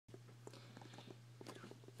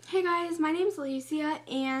Hey guys, my name's Alicia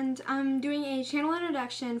and I'm doing a channel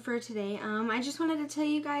introduction for today. I just wanted to tell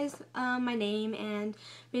you guys my name and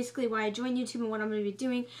basically why I joined YouTube and what I'm going to be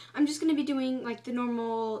doing. I'm just going to be doing like the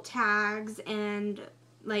normal tags and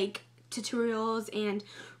like tutorials and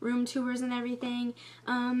room tours and everything.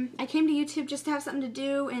 I came to YouTube just to have something to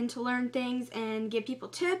do and to learn things and give people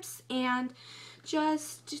tips and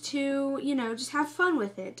just to, just have fun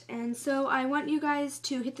with it. And so I want you guys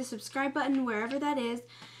to hit the subscribe button wherever that is.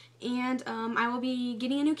 And I will be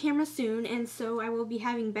getting a new camera soon, and so I will be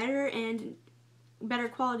having better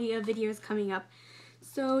quality of videos coming up.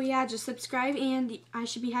 So yeah, just subscribe and I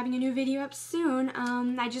should be having a new video up soon.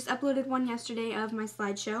 I just uploaded one yesterday of my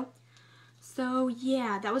slideshow. So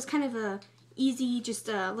yeah, that was kind of a easy, just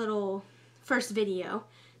a little first video.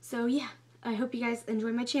 So yeah, I hope you guys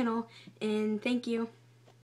enjoy my channel, and thank you.